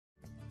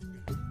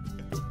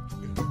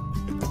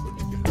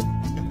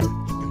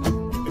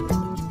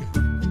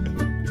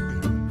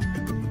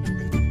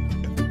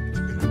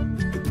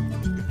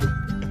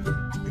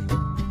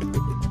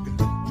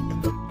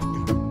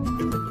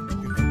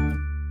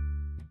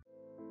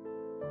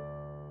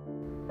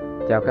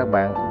Chào các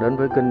bạn đến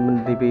với kênh Minh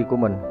TV của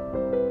mình.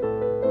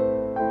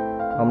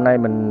 Hôm nay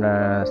mình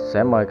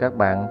sẽ mời các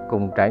bạn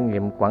cùng trải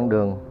nghiệm quãng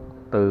đường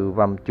từ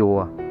Vàm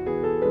Chùa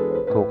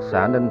thuộc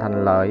xã Ninh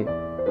Thành Lợi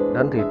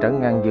đến thị trấn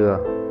Ngan Dừa,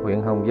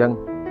 huyện Hồng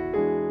Dân.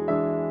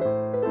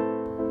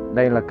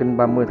 Đây là kinh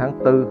 30 tháng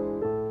 4,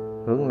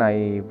 hướng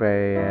này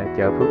về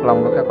chợ Phước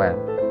Long đó các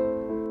bạn.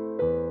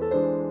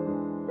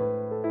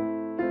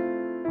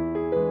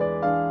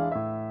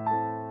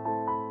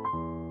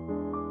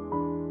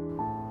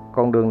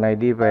 Con đường này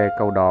đi về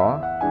cầu Đỏ,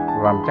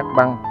 Vàm Chắc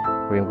Băng,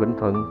 huyện Vĩnh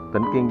Thuận,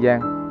 tỉnh Kiên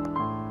Giang.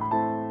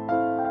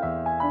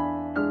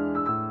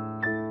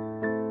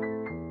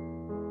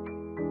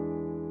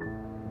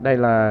 Đây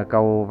là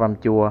cầu Vàm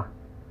Chùa.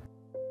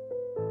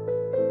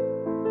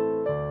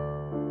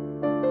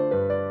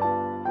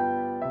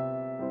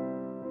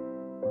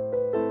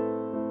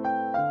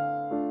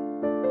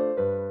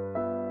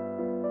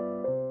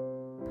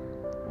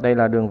 Đây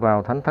là đường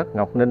vào Thánh thất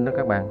Ngọc Ninh đó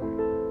các bạn.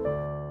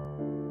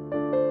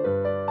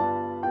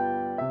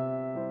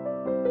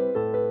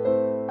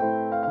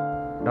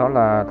 Đó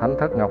là Thánh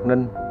thất Ngọc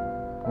Ninh,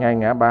 ngay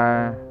ngã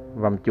ba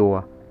Vàm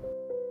Chùa.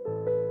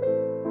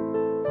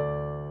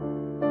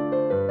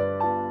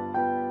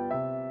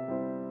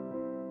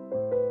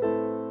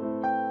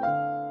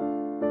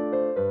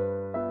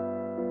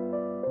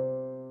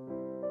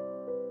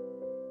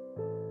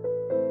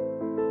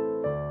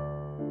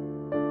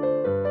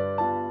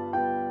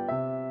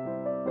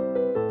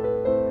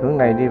 Hướng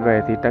này đi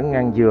về thị trấn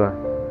Ngan Dừa.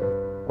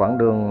 Quãng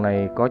đường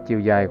này có chiều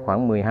dài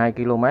khoảng 12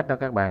 km đó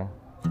các bạn.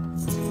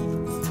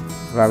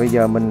 Và bây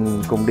giờ mình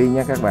cùng đi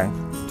nha các bạn.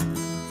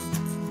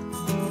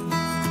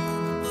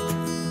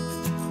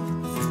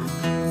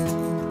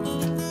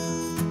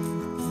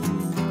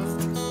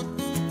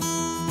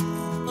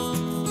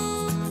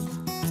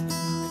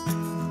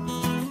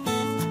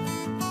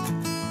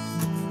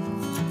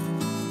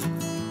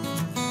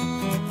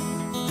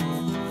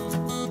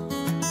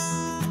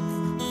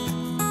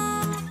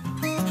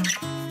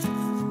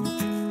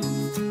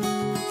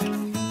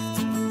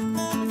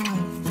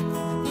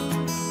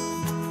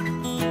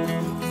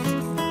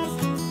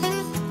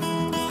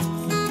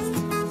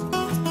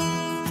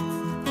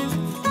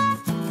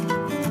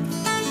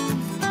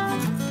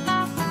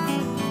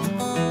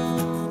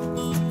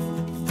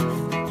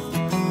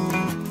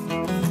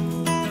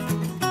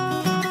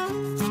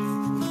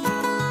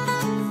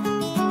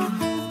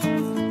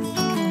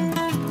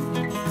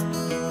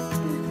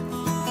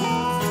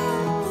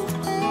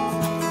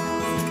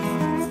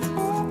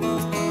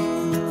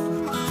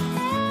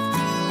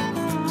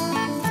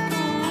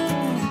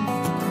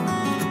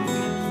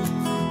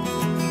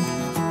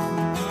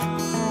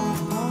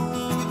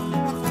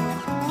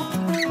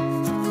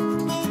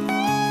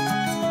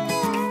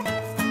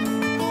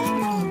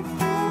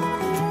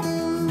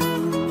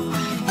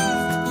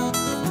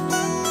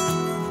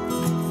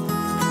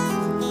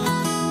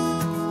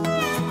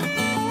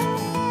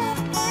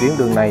 Tuyến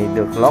đường này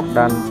được lót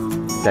đan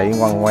chạy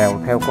ngoằn ngoèo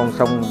theo con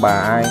sông Bà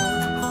Ai.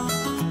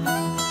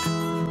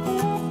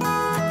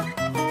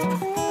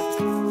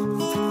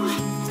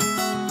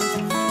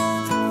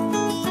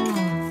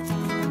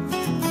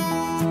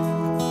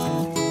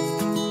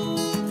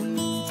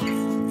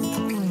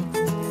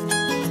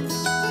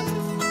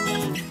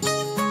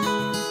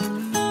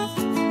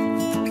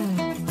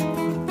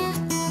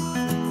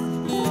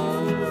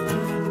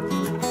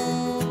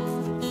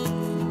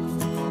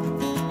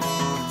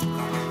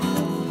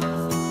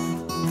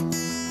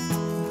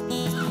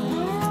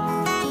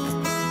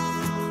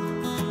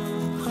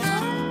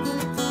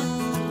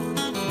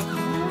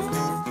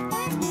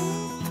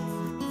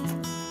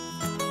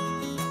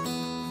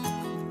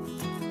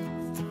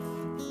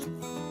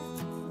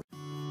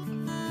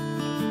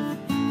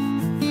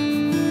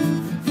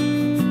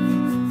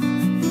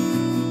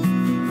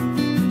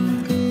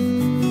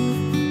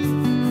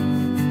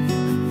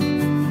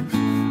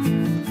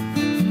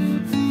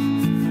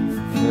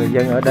 Người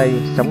dân ở đây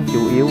sống chủ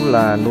yếu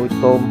là nuôi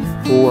tôm,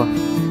 cua.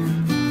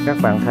 Các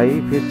bạn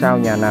thấy phía sau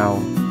nhà nào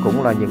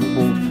cũng là những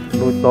vuông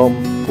nuôi tôm,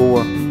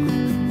 cua,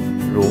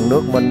 ruộng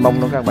nước mênh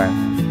mông đó các bạn.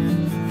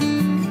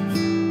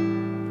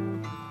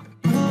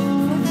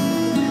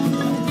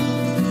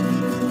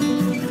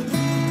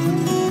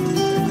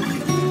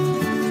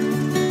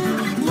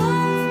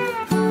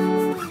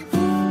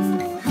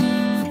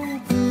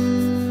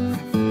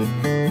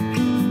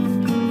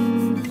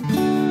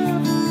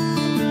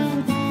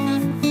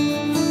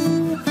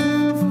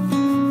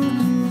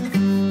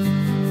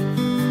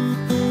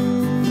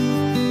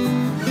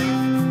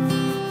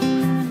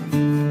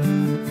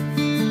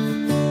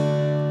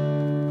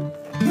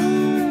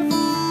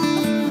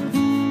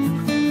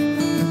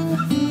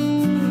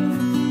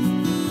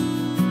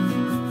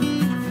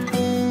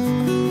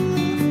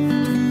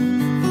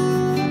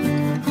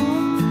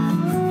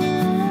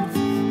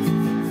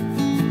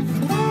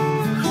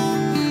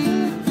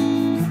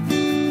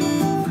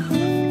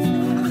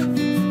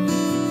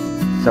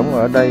 Sống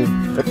ở đây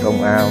ít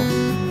ồn ào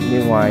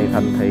như ngoài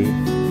thành thị,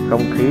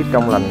 không khí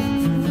trong lành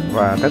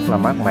và rất là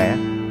mát mẻ.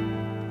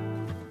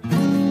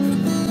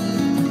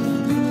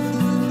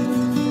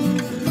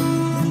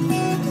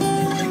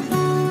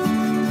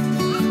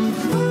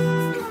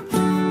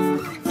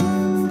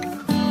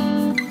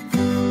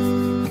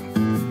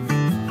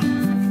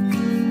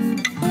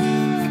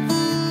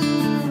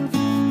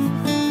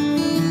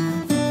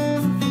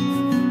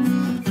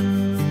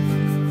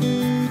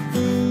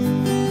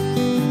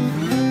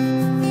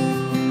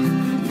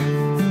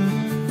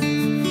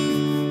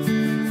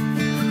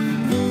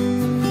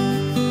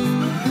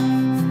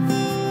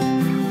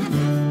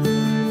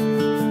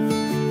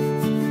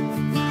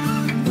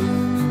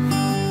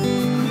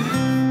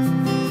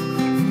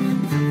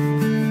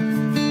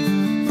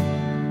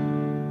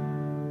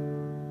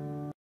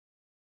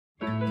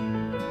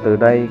 Từ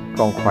đây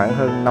còn khoảng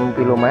hơn 5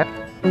 km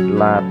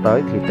là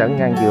tới thị trấn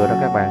Ngan Dừa đó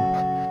các bạn.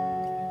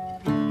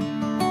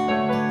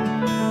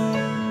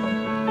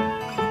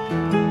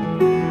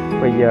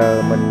 Bây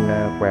giờ mình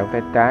quẹo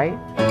tay trái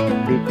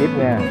đi tiếp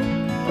nha.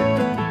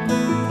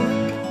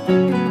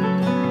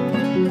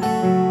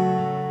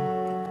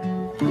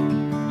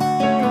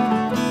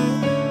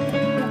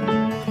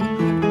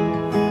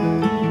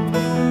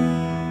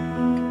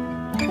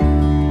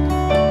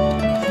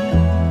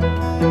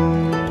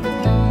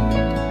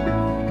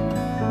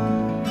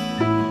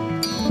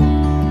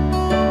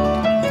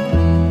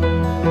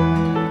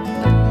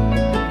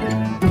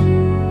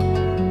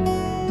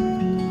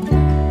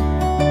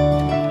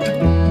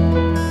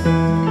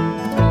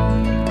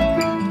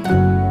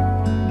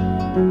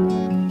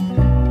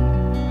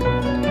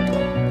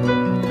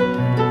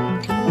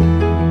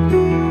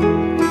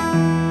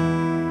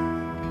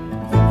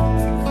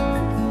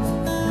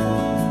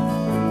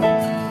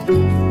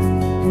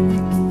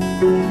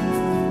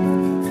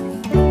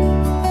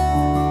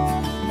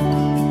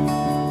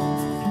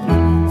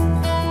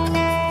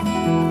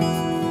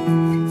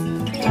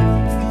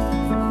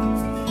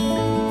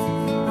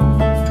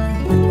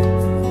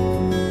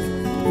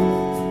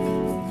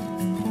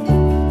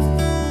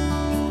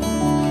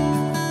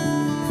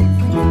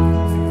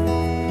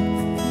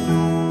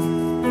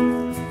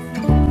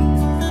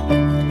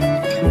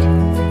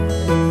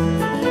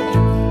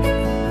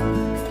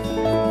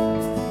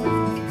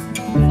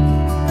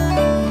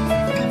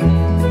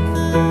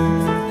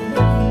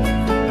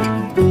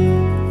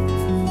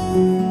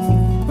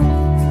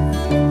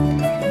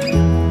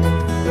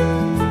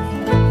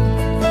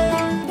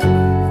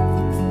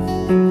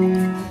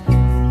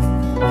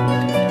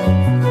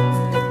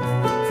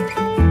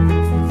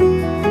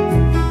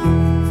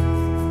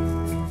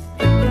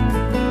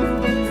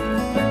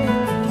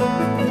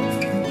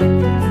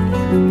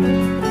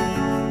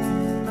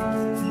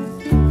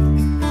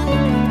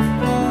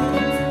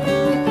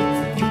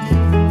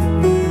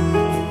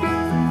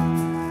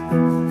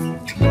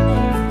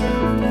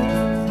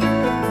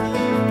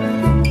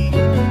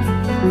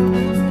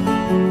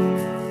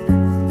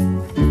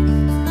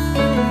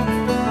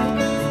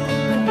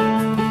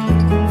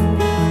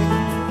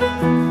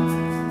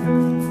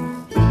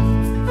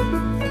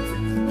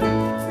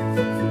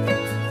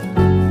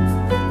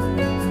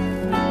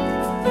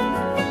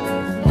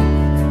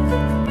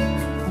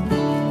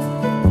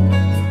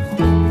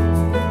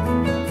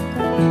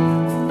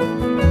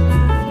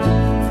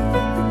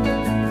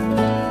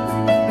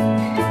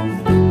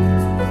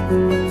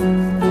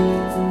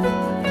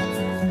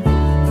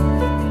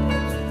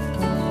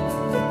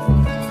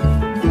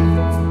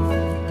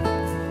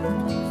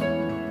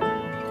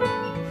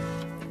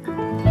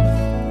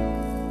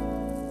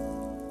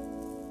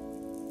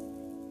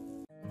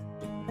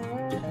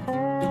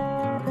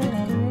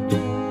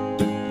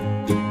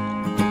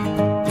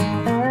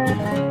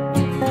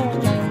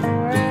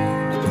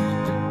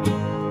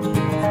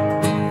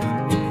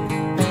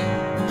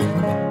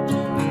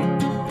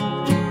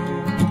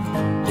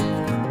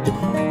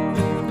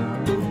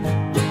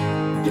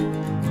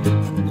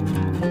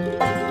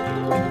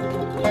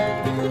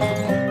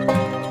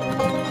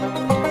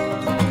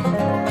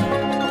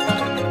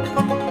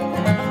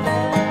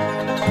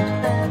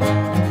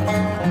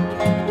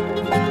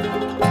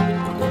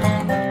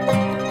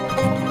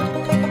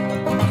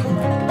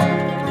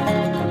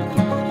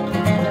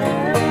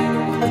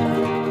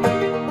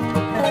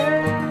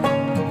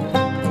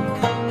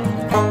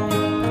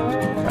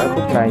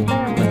 Này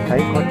mình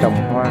thấy có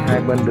trồng hoa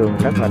hai bên đường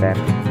rất là đẹp.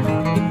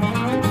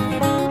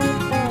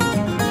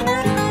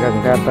 Gần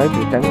ra tới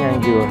thị trấn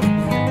Ngan Dừa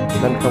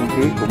nên không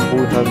khí cũng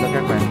vui hơn đó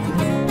các bạn.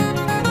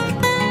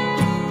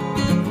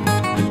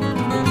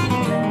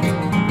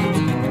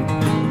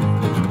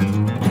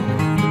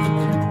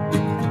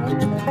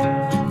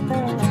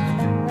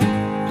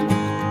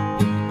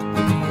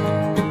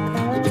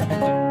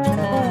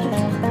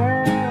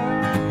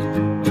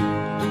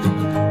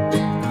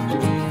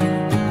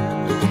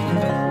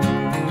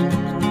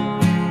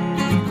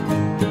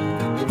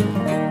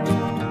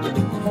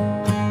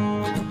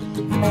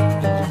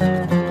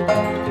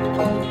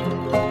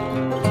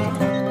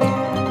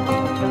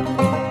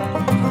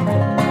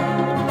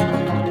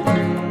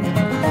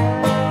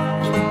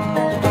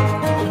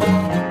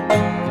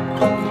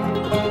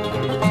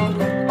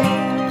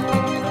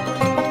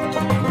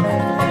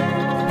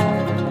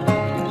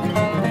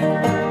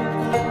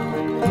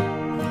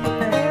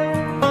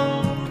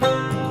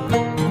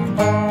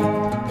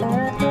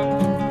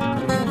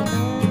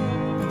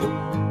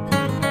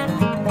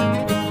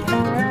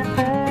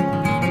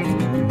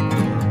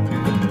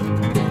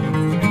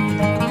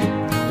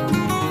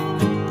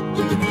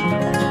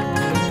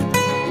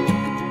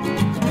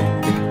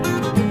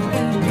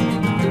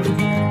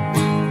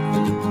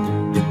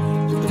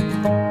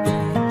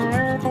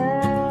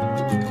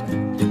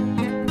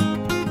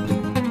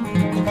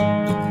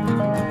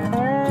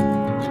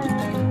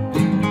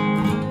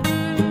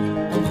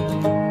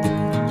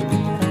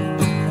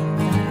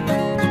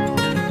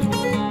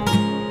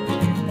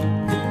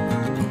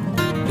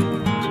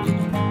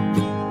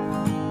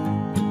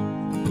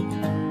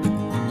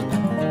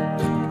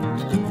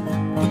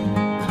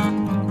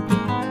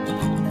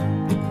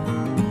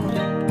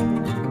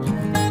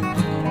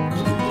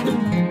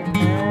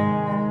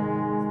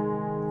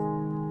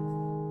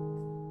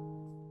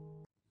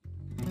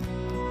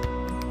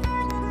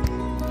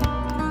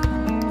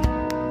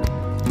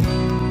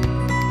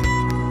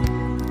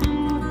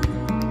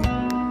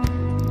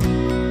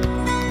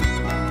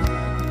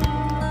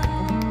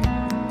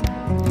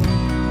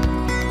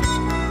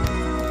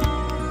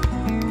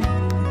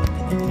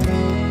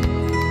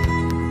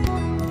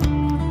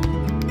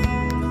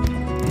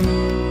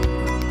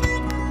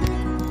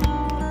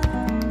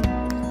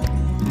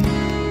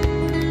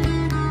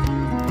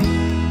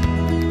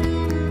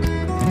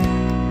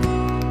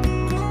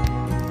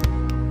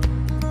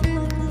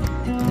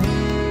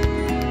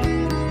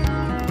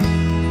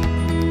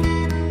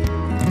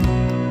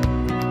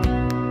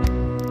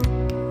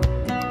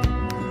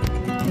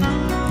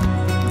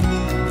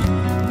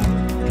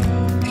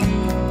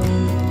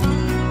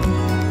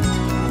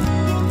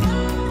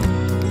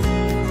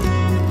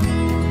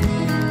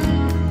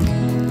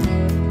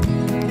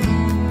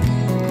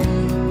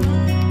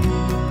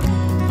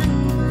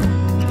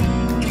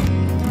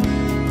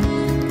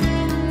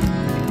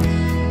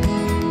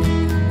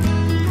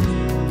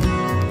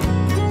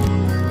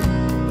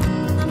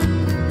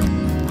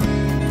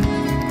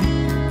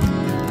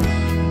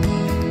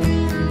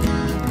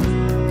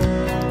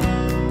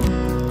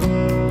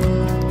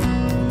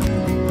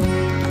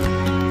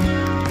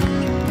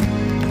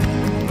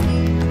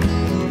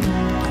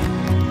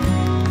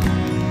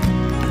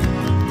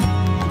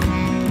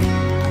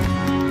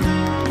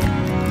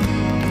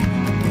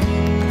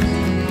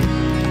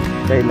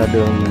 Đây là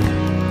đường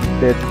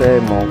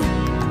TT1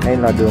 hay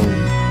là đường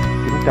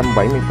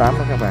 978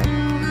 đó các bạn.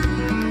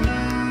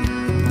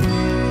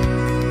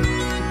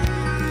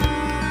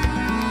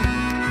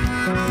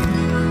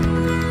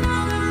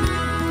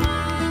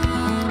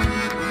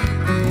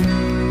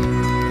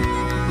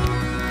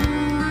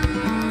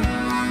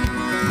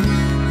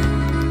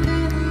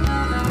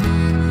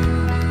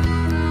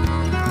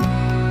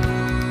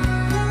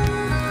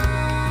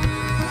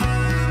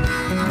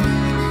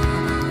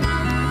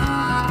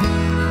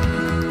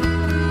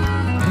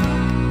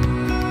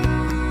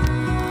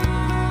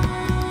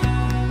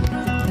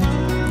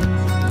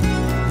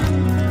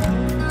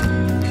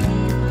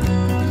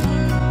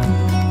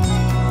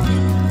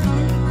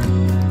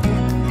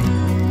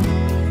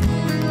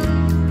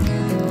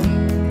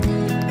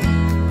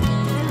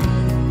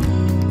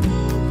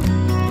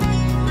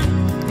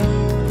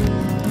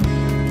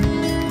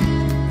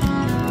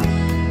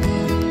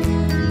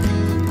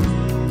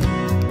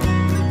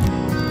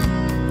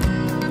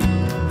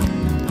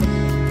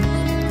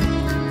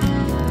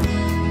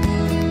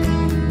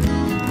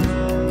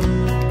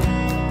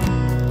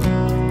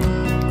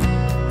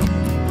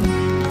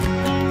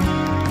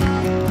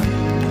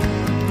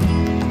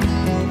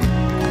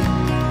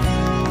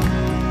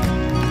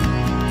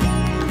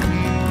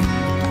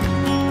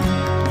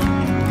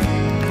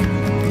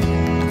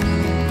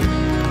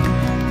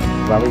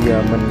 Và bây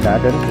giờ mình đã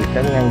đến thị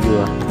trấn Ngan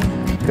Dừa.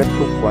 Kết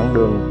thúc quãng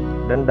đường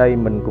đến đây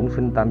mình cũng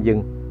xin tạm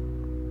dừng.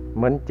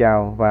 Mến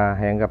chào và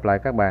hẹn gặp lại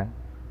các bạn.